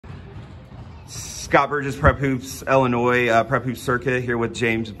Scott Burgess, Prep Hoops, Illinois, Prep Hoops Circuit here with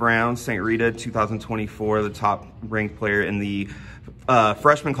James Brown, St. Rita, 2024, the top ranked player in the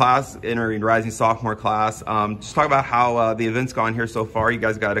freshman class, entering rising sophomore class. Just talk about how the event's gone here so far. You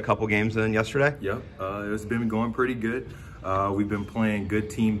guys got a couple games in yesterday? Yep, it's been going pretty good. We've been playing good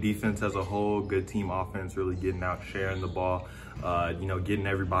team defense as a whole, good team offense, really getting out, sharing the ball, you know, getting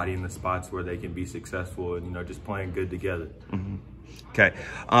everybody in the spots where they can be successful and, you know, just playing good together. Mm-hmm. Okay.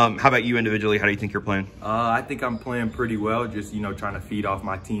 How about you individually? How do you think you're playing? I think I'm playing pretty well, just, you know, trying to feed off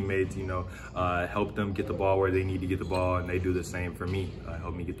my teammates, you know, help them get the ball where they need to get the ball, and they do the same for me,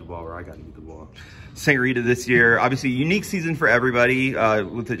 help me get the ball where I got to get the ball. St. Rita this year, obviously unique season for everybody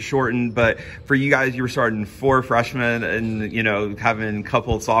with it shortened, but for you guys, you were starting 4 freshmen and, you know, having a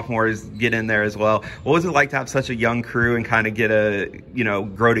couple of sophomores get in there as well. What was it like to have such a young crew and kind of get you know,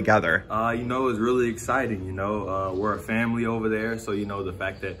 grow together? You know, it was really exciting. You know, we're a family over there, so, you know, the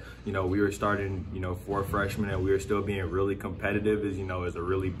fact that, you know, we were starting, you know, 4 freshmen and we were still being really competitive is, you know, is a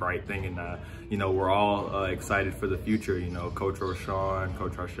really bright thing. And, you know, we're all excited for the future, you know, Coach Roshan,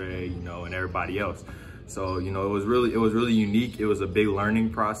 Coach Harshay, you know, and everybody else. So, you know, it was really unique. It was a big learning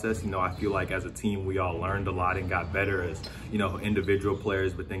process. You know, I feel like as a team, we all learned a lot and got better as, you know, individual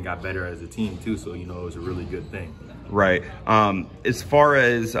players, but then got better as a team too. So, you know, it was a really good thing. Right. As far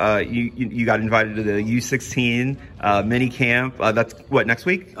as you got invited to the U16 mini camp, that's what, next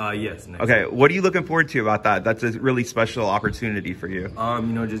week? Yes. Next okay. week. What are you looking forward to about that? That's a really special opportunity for you. You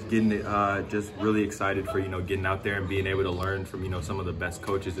know, just getting it, just really excited for, you know, getting out there and being able to learn from, you know, some of the best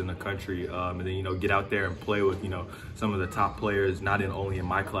coaches in the country. And then, you know, get out there and play with, you know, some of the top players, not only in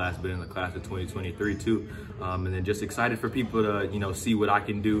my class, but in the class of 2023 too. And then just excited for people to, you know, see what I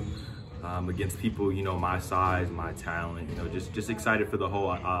can do against people, you know, my size, my talent, you know, just excited for the whole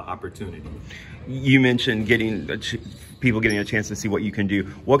opportunity. You mentioned people getting a chance to see what you can do.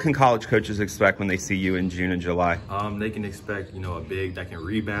 What can college coaches expect when they see you in June and July? They can expect, you know, a big that can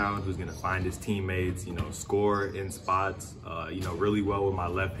rebound, who's going to find his teammates, you know, score in spots, you know, really well with my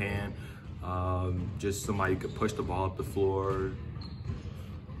left hand. Just somebody who could push the ball up the floor.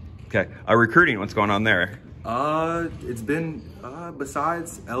 Okay. Recruiting, what's going on there? It's been,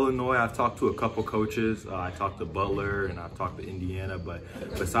 besides Illinois, I've talked to a couple coaches. I talked to Butler and I've talked to Indiana, but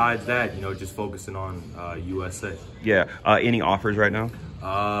besides that, you know, just focusing on USA. Yeah. Any offers right now?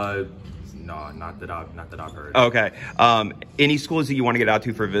 No, not that I've heard. Okay. Any schools that you want to get out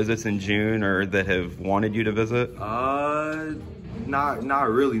to for visits in June or that have wanted you to visit? Not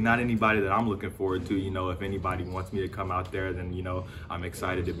really. Not anybody that I'm looking forward to. You know, if anybody wants me to come out there, then, you know, I'm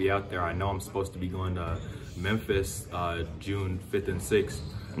excited to be out there. I know I'm supposed to be going to Memphis June 5th and 6th.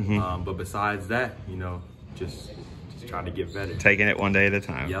 Mm-hmm. But besides that, you know, just trying to get better. Taking it one day at a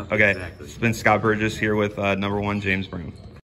time. Yep, okay. Exactly. It's been Scott Burgess here with #1 James Brown.